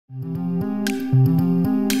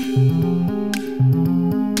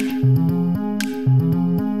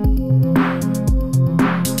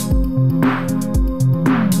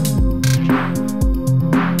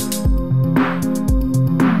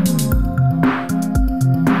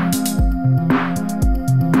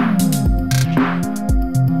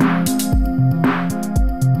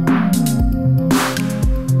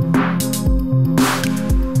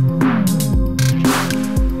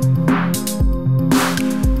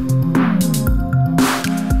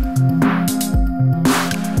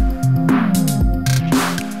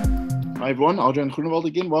Everyone, Adrian Groenewald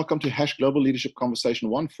again. Welcome to Hash Global Leadership Conversation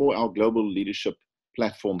 1 for our global leadership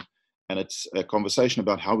platform. And it's a conversation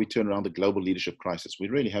about how we turn around the global leadership crisis. We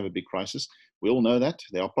really have a big crisis. We all know that.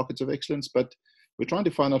 There are pockets of excellence, but we're trying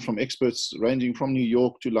to find out from experts ranging from New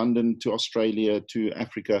York to London to Australia to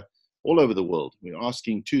Africa, all over the world. We're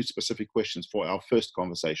asking 2 specific questions for our first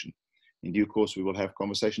conversation. In due course, we will have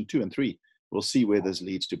conversation 2 and 3. We'll see where this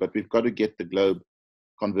leads to, but we've got to get the globe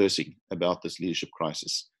conversing about this leadership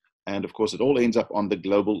crisis. And of course, it all ends up on the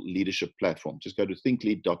global leadership platform. Just go to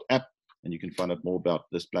thinklead.app and you can find out more about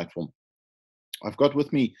this platform. I've got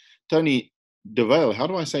with me Tony Dovale. How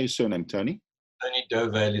do I say your surname, Tony? Tony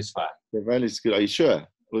Dovale is fine. Dovale is good. Are you sure? Or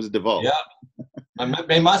was it Dovale? Yeah.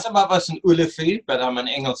 My master was an Ulefried, but I'm an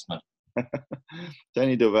Englishman.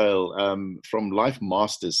 Tony Dovale from Life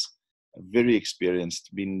Masters, very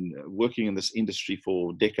experienced, been working in this industry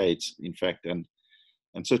for decades, in fact,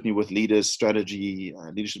 and certainly with leaders, strategy,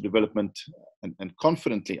 leadership development, and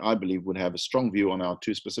confidently, I believe, would have a strong view on our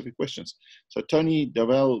 2 specific questions. So Tony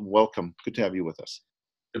Dovale, welcome. Good to have you with us.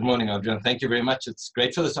 Good morning, Adrian. Thank you very much. It's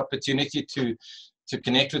great for this opportunity to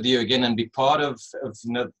connect with you again and be part of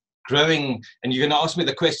growing. And you're going to ask me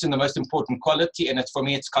the question, the most important quality, and for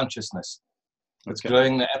me, it's consciousness. It's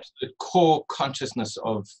growing the absolute core consciousness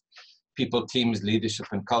of people, teams, leadership,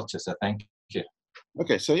 and culture. So thank you.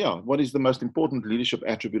 Okay, so what is the most important leadership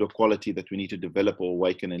attribute or quality that we need to develop or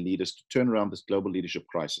awaken in leaders to turn around this global leadership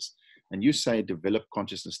crisis? And you say develop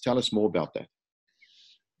consciousness. Tell us more about that.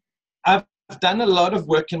 I've done a lot of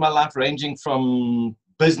work in my life ranging from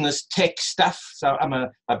business tech stuff. So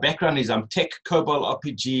my background is I'm tech, COBOL,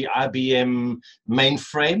 RPG, IBM,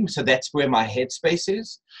 mainframe. So that's where my headspace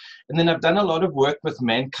is. And then I've done a lot of work with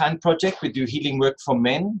Mankind Project. We do healing work for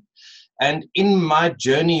men. And in my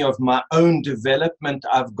journey of my own development,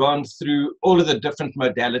 I've gone through all of the different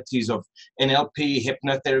modalities of NLP,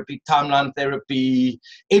 hypnotherapy, timeline therapy,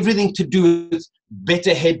 everything to do with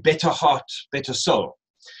better head, better heart, better soul.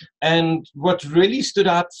 And what really stood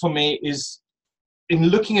out for me is in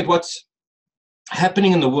looking at what's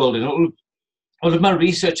happening in the world and all of my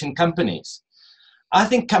research in companies, I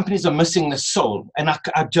think companies are missing the soul. And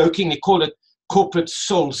I jokingly call it corporate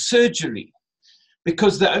soul surgery.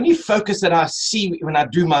 Because the only focus that I see when I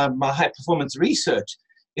do my high performance research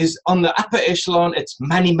is on the upper echelon. It's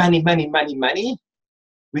money, money, money, money, money.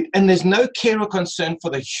 And there's no care or concern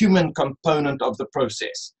for the human component of the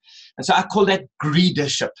process. And so I call that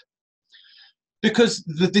greedership. Because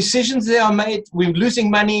the decisions that are made, we're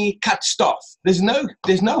losing money, cut staff. There's no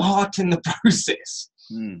heart in the process.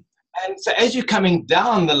 And so as you're coming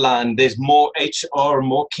down the line, there's more HR,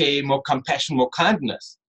 more care, more compassion, more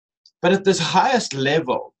kindness. But at this highest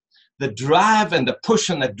level, the drive and the push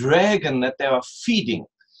and the dragon that they are feeding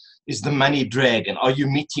is the money dragon. Are you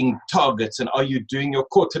meeting targets? And are you doing your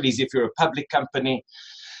quarterlies if you're a public company?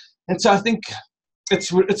 And so I think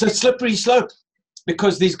it's a slippery slope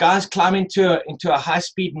because these guys climb into a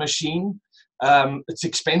high-speed machine. It's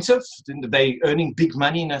expensive. They're earning big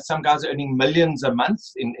money. Now, some guys are earning millions a month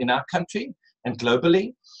in our country and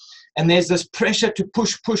globally. And there's this pressure to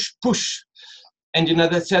push, push, push. And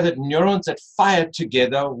they say that neurons that fire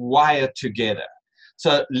together wire together.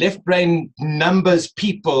 So left brain numbers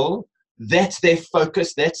people, that's their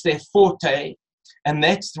focus, that's their forte, and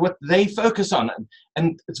that's what they focus on.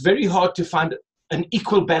 And it's very hard to find an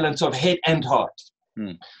equal balance of head and heart.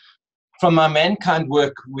 From my Mankind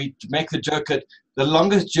work, we make the joke that the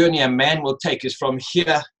longest journey a man will take is from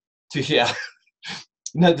here to here.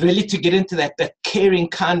 Really to get into that caring,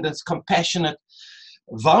 kindness, compassionate,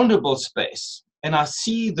 vulnerable space. And I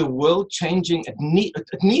see the world changing. It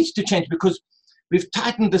needs to change because we've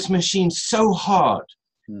tightened this machine so hard.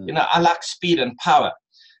 I like speed and power.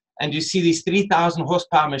 And you see these 3,000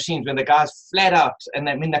 horsepower machines when the guys flat out, and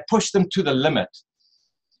they push them to the limit.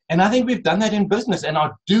 And I think we've done that in business and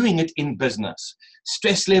are doing it in business.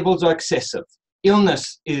 Stress levels are excessive.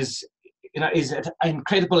 Illness is at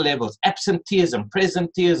incredible levels. Absenteeism,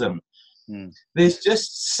 presenteeism. There's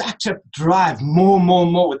just such a drive,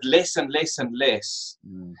 more with less and less and less.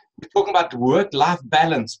 We're talking about work-life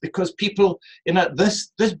balance because people,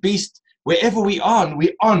 this beast wherever we are,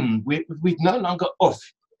 we're on. We're no longer off.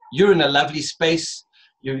 You're in a lovely space.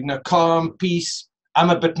 You're in a calm, peace. I'm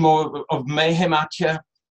a bit more of mayhem out here.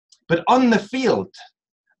 But on the field,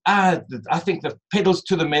 I think the pedals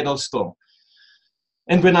to the metal still.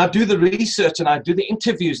 And when I do the research and I do the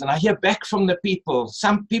interviews and I hear back from the people,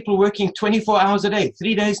 some people working 24 hours a day,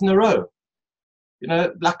 3 days in a row,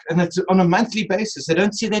 and it's on a monthly basis. They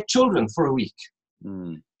don't see their children for a week.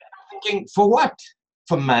 I'm thinking, for what?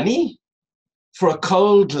 For money? For a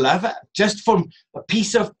cold lover? Just for a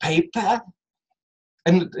piece of paper?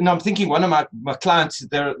 And I'm thinking, one of my clients,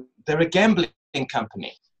 they're a gambling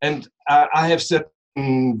company. And I have certain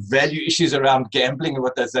value issues around gambling and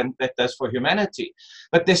what that does for humanity.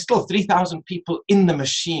 But there's still 3,000 people in the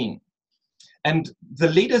machine. And the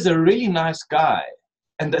leader's a really nice guy.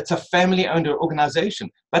 And it's a family-owned organization.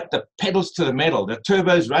 But the pedals to the metal, the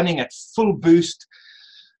turbo's running at full boost.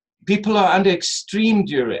 People are under extreme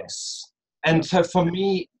duress. And so for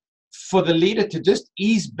me, for the leader to just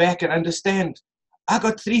ease back and understand, I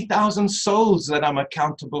got 3,000 souls that I'm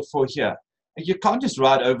accountable for here. You can't just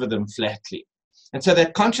ride over them flatly. And so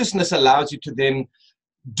that consciousness allows you to then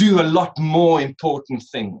do a lot more important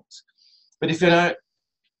things. But if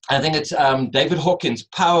I think it's David Hawkins,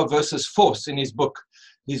 Power versus Force, in his book.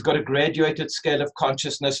 He's got a graduated scale of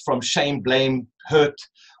consciousness from shame, blame, hurt,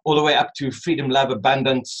 all the way up to freedom, love,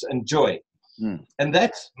 abundance, and joy. And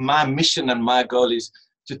that's my mission and my goal, is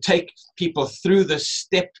to take people through the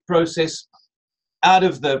stepped process out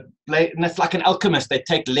of the blame. And that's like an alchemist. They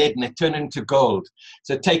take lead and they turn it into gold.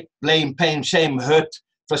 So take blame, pain, shame, hurt,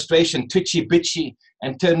 frustration, twitchy, bitchy,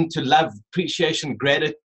 and turn into love, appreciation,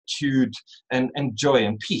 gratitude, and joy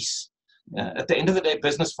and peace. At the end of the day,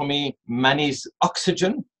 business for me, money's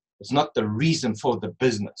oxygen. It's not the reason for the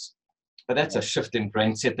business. But that's a shift in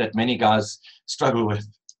brain set that many guys struggle with.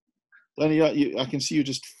 Tony, I can see you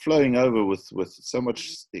just flowing over with so much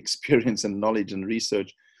experience and knowledge and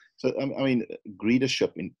research. So, I mean,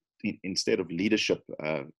 greedership instead of leadership,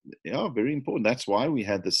 very important. That's why we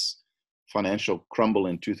had this financial crumble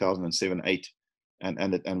in 2007-8,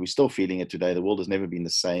 and we're still feeling it today. The world has never been the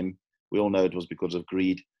same. We all know it was because of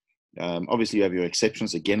greed. Obviously, you have your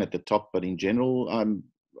exceptions again at the top, but in general,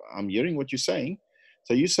 I'm hearing what you're saying.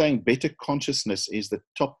 So you're saying better consciousness is the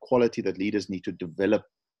top quality that leaders need to develop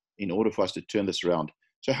in order for us to turn this around.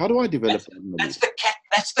 So how do I develop that?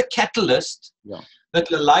 That's the catalyst that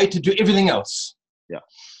will allow you to do everything else.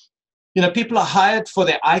 Yeah. People are hired for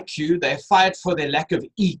their IQ. They're fired for their lack of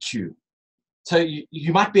EQ. So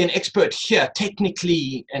you might be an expert here,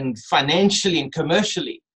 technically and financially and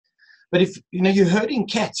commercially. But if you're herding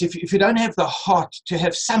cats, if you don't have the heart to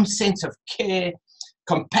have some sense of care,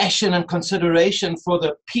 compassion and consideration for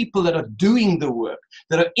the people that are doing the work,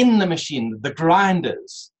 that are in the machine, the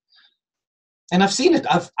grinders. And I've seen it.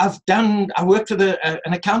 I worked with an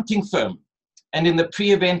accounting firm, and in the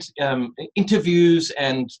pre-event interviews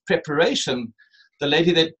and preparation, the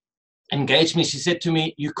lady that engaged me, she said to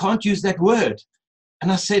me, "You can't use that word."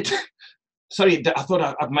 And I said, sorry, I thought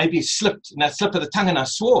I maybe slipped, and I slipped of the tongue, and I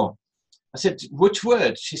swore. I said, "Which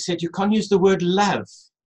word?" She said, "You can't use the word love."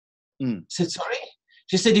 I said, "Sorry?"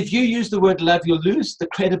 She said, "If you use the word love, you'll lose the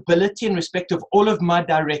credibility and respect of all of my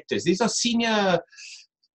directors. These are senior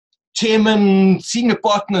chairman, senior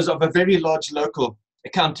partners of a very large local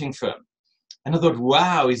accounting firm." And I thought,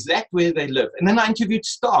 wow, is that where they live? And then I interviewed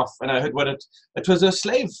staff, and I heard what it was, a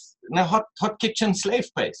slave, hot kitchen slave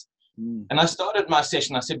place. And I started my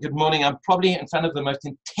session. I said, "Good morning. I'm probably in front of the most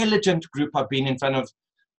intelligent group I've been in front of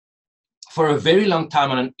for a very long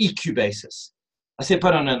time on an EQ basis." I said,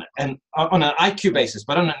 "But on an IQ basis,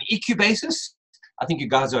 but on an EQ basis, I think you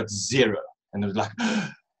guys are at 0. And it was like,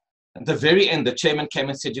 at the very end, the chairman came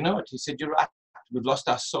and said, "You know what?" He said, "You're right. We've lost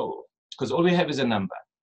our soul, because all we have is a number."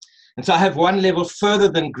 And so I have one level further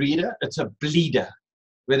than greeder. It's a bleeder,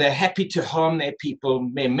 where they're happy to harm their people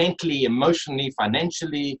mentally, emotionally,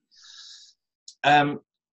 financially. And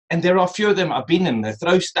there are a few of them. I've been in. They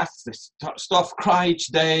throw stuff. The staff cry each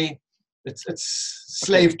day. It's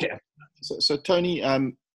slave camp. So Tony,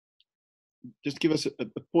 just give us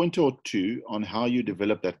a point or two on how you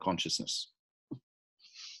develop that consciousness.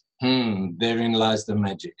 Therein lies the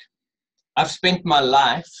magic. I've spent my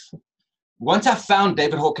life, once I found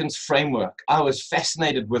David Hawkins' framework, I was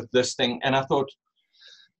fascinated with this thing, and I thought,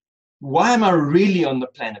 why am I really on the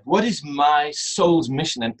planet? What is my soul's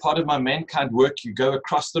mission? And part of my mankind work, you go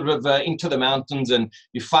across the river, into the mountains, and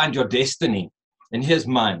you find your destiny. And here's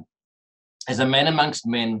mine. As a man amongst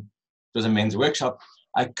men, it was a men's workshop,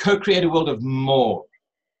 I co-create a world of more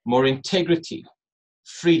integrity,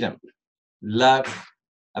 freedom, love,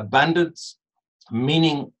 abundance,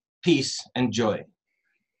 meaning, peace, and joy.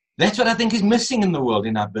 That's what I think is missing in the world,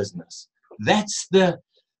 in our business. That's the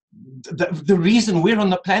reason we're on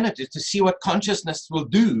the planet, is to see what consciousness will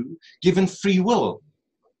do given free will.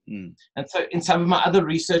 And so in some of my other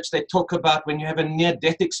research, they talk about when you have a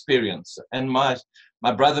near-death experience. And my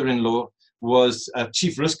brother-in-law was a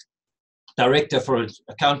chief risk director for an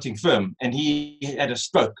accounting firm, and he had a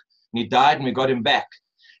stroke, and he died, and we got him back.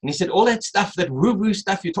 And he said, all that stuff, that woo-woo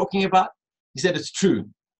stuff you're talking about, he said, it's true.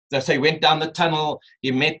 So he went down the tunnel,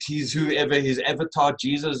 he met his avatar,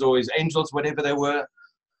 Jesus, or his angels, whatever they were.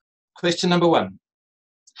 Question number one,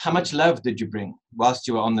 how much love did you bring whilst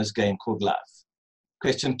you were on this game called life?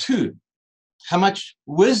 Question two, how much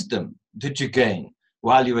wisdom did you gain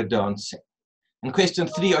while you were dancing? And question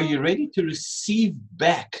three, are you ready to receive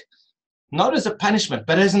back, not as a punishment,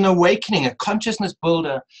 but as an awakening, a consciousness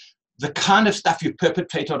builder, the kind of stuff you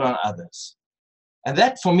perpetrated on others? And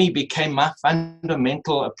that for me became my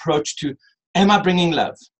fundamental approach to, am I bringing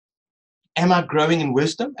love? Am I growing in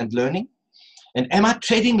wisdom and learning? And am I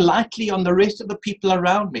treading lightly on the rest of the people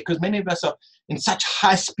around me? Because many of us are in such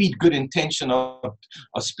high speed, good intention of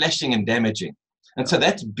splashing and damaging. And so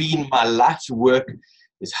that's been my life's work,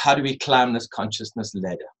 is how do we climb this consciousness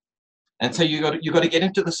ladder? And so you got to get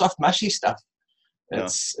into the soft, mushy stuff.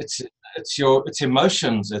 It's your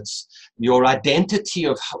emotions. It's your identity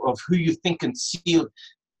of who you think and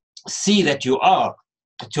see that you are.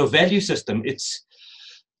 It's your value system. It's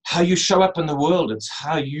how you show up in the world. It's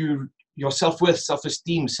how your self-worth,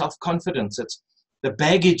 self-esteem, self-confidence. It's the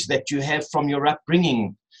baggage that you have from your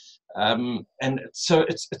upbringing. And so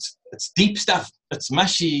it's deep stuff. It's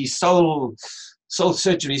mushy soul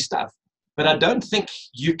surgery stuff. But I don't think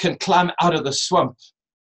you can climb out of the swamp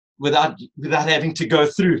without having to go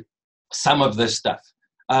through some of this stuff.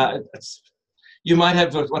 You might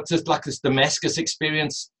have this Damascus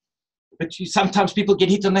experience, but sometimes people get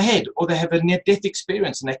hit on the head, or they have a near-death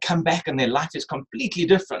experience and they come back and their life is completely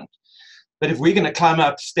different. But if we're going to climb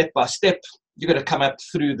up step by step, you've got to come up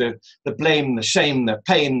through the blame, the shame, the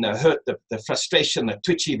pain, the hurt, the frustration, the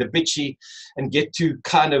twitchy, the bitchy, and get to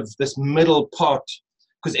kind of this middle part.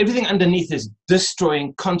 Because everything underneath is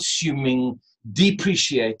destroying, consuming,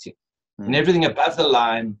 depreciating. And everything above the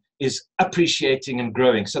line is appreciating and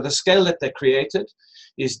growing. So the scale that they created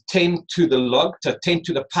is 10 to the log, so 10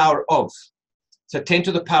 to the power of. So 10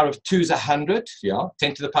 to the power of 2 is 100,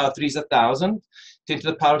 10 to the power of 3 is 1,000, 10 to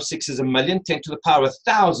the power of 6 is 1,000,000, 10 to the power of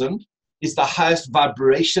 1,000 is the highest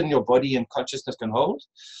vibration your body and consciousness can hold.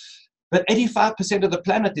 But 85% of the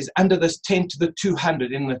planet is under this 10 to the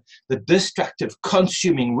 200 in the destructive,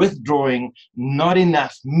 consuming, withdrawing, not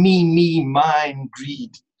enough, me, mine,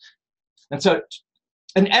 greed. And so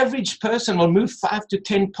an average person will move 5 to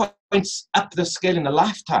 10 points up the scale in a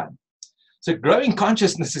lifetime. So growing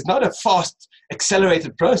consciousness is not a fast,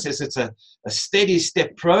 accelerated process. It's a steady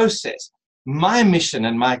step process. My mission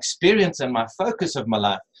and my experience and my focus of my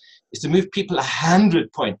life is to move people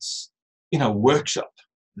 100 points in a workshop.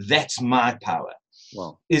 That's my power.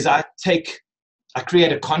 Wow. I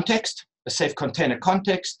create a context, a safe container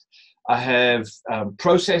context. I have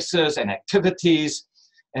processes and activities,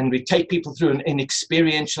 and we take people through an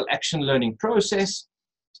experiential action learning process.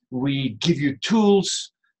 We give you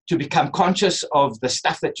tools to become conscious of the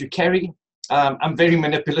stuff that you carry. I'm very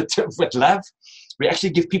manipulative with love. We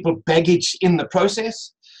actually give people baggage in the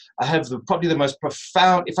process. I have probably the most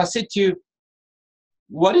profound, if I said to you,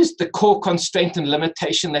 what is the core constraint and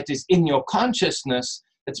limitation that is in your consciousness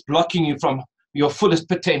that's blocking you from your fullest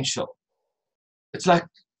potential? It's like,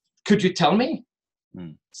 could you tell me?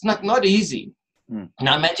 It's not easy.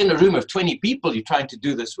 Now imagine a room of 20 people you're trying to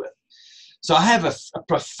do this with. So I have a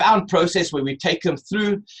profound process where we take them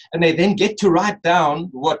through, and they then get to write down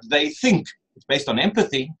what they think. It's based on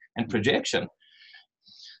empathy and projection.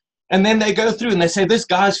 And then they go through and they say, this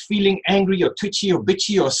guy's feeling angry or twitchy or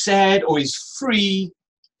bitchy or sad, or he's free.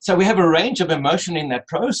 So we have a range of emotion in that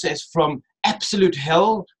process, from absolute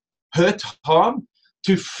hell, hurt, harm,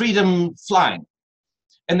 to freedom flying.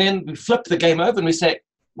 And then we flip the game over and we say,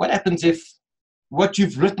 what happens if what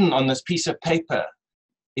you've written on this piece of paper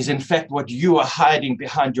is in fact what you are hiding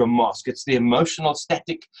behind your mask? It's the emotional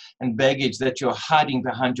static and baggage that you're hiding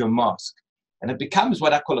behind your mask. And it becomes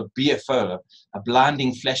what I call a BFO, a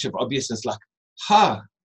blinding flash of obviousness, like,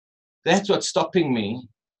 that's what's stopping me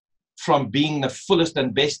from being the fullest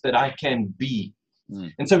and best that I can be.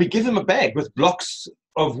 And so we give them a bag with blocks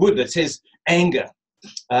of wood that says anger,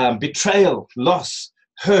 betrayal, loss,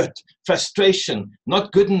 hurt, frustration,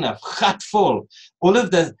 not good enough, gatful, all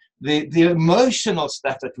of the emotional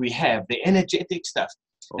stuff that we have, the energetic stuff.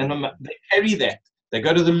 And they carry that. They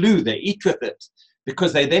go to the loo, they eat with it,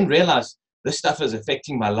 because they then realize this stuff is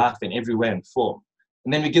affecting my life in every way and form.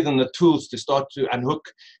 And then we give them the tools to start to unhook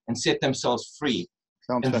and set themselves free.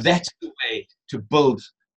 Sounds and fascinating. that's the way to build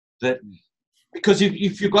that. Because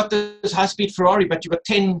if you've got this high-speed Ferrari, but you've got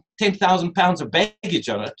 10,000 pounds of baggage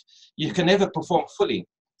on it, you can never perform fully.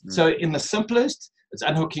 So in the simplest, it's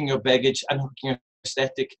unhooking your baggage, unhooking your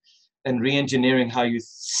static, and re-engineering how you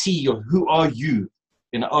see who are you?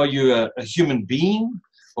 Are you a human being?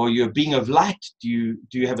 Or are you a being of light? Do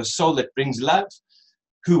you have a soul that brings love?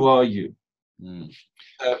 Who are you?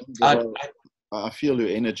 I feel your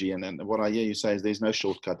energy, and what I hear you say is there's no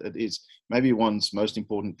shortcut. It is maybe one's most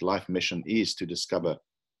important life mission is to discover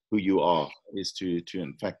who you are, is to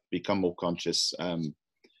in fact become more conscious.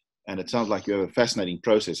 And it sounds like you have a fascinating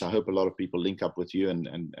process. I hope a lot of people link up with you,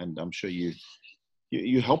 and I'm sure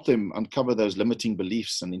you help them uncover those limiting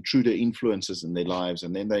beliefs and intruder influences in their lives,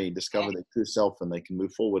 and then they discover their true self and they can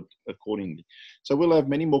move forward accordingly. So we'll have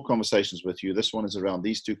many more conversations with you. This one is around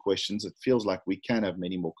these two questions. It feels like we can have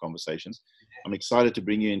many more conversations. I'm excited to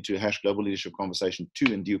bring you into Global Leadership Conversation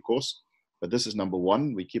 2 in due course, but this is number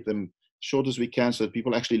 1. We keep them short as we can so that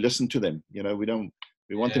people actually listen to them. We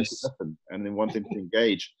want them to listen, and we want them to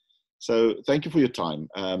engage. So thank you for your time.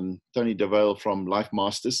 Tony Dovale from Life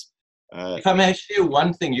Masters. If I may share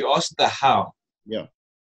one thing, you asked the how. Yeah.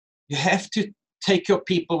 You have to take your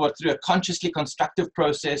people through a consciously constructive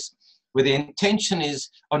process where the intention is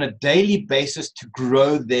on a daily basis to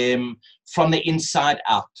grow them from the inside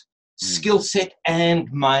out. Skill set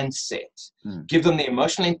and mindset. Give them the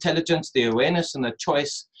emotional intelligence, the awareness, and the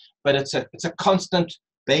choice, but it's a constant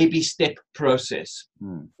baby step process.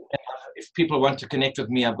 If people want to connect with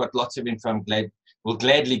me, I've got lots of info will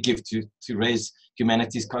gladly give to raise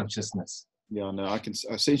humanity's consciousness. Yeah, no,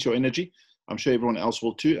 I sense your energy. I'm sure everyone else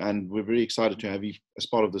will too, and we're very excited to have you as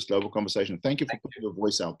part of this global conversation. Thank you for putting your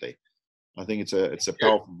voice out there. I think it's a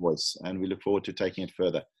powerful voice, and we look forward to taking it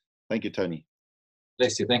further. Thank you, Tony.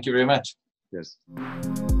 Bless you. Thank you very much. Yes.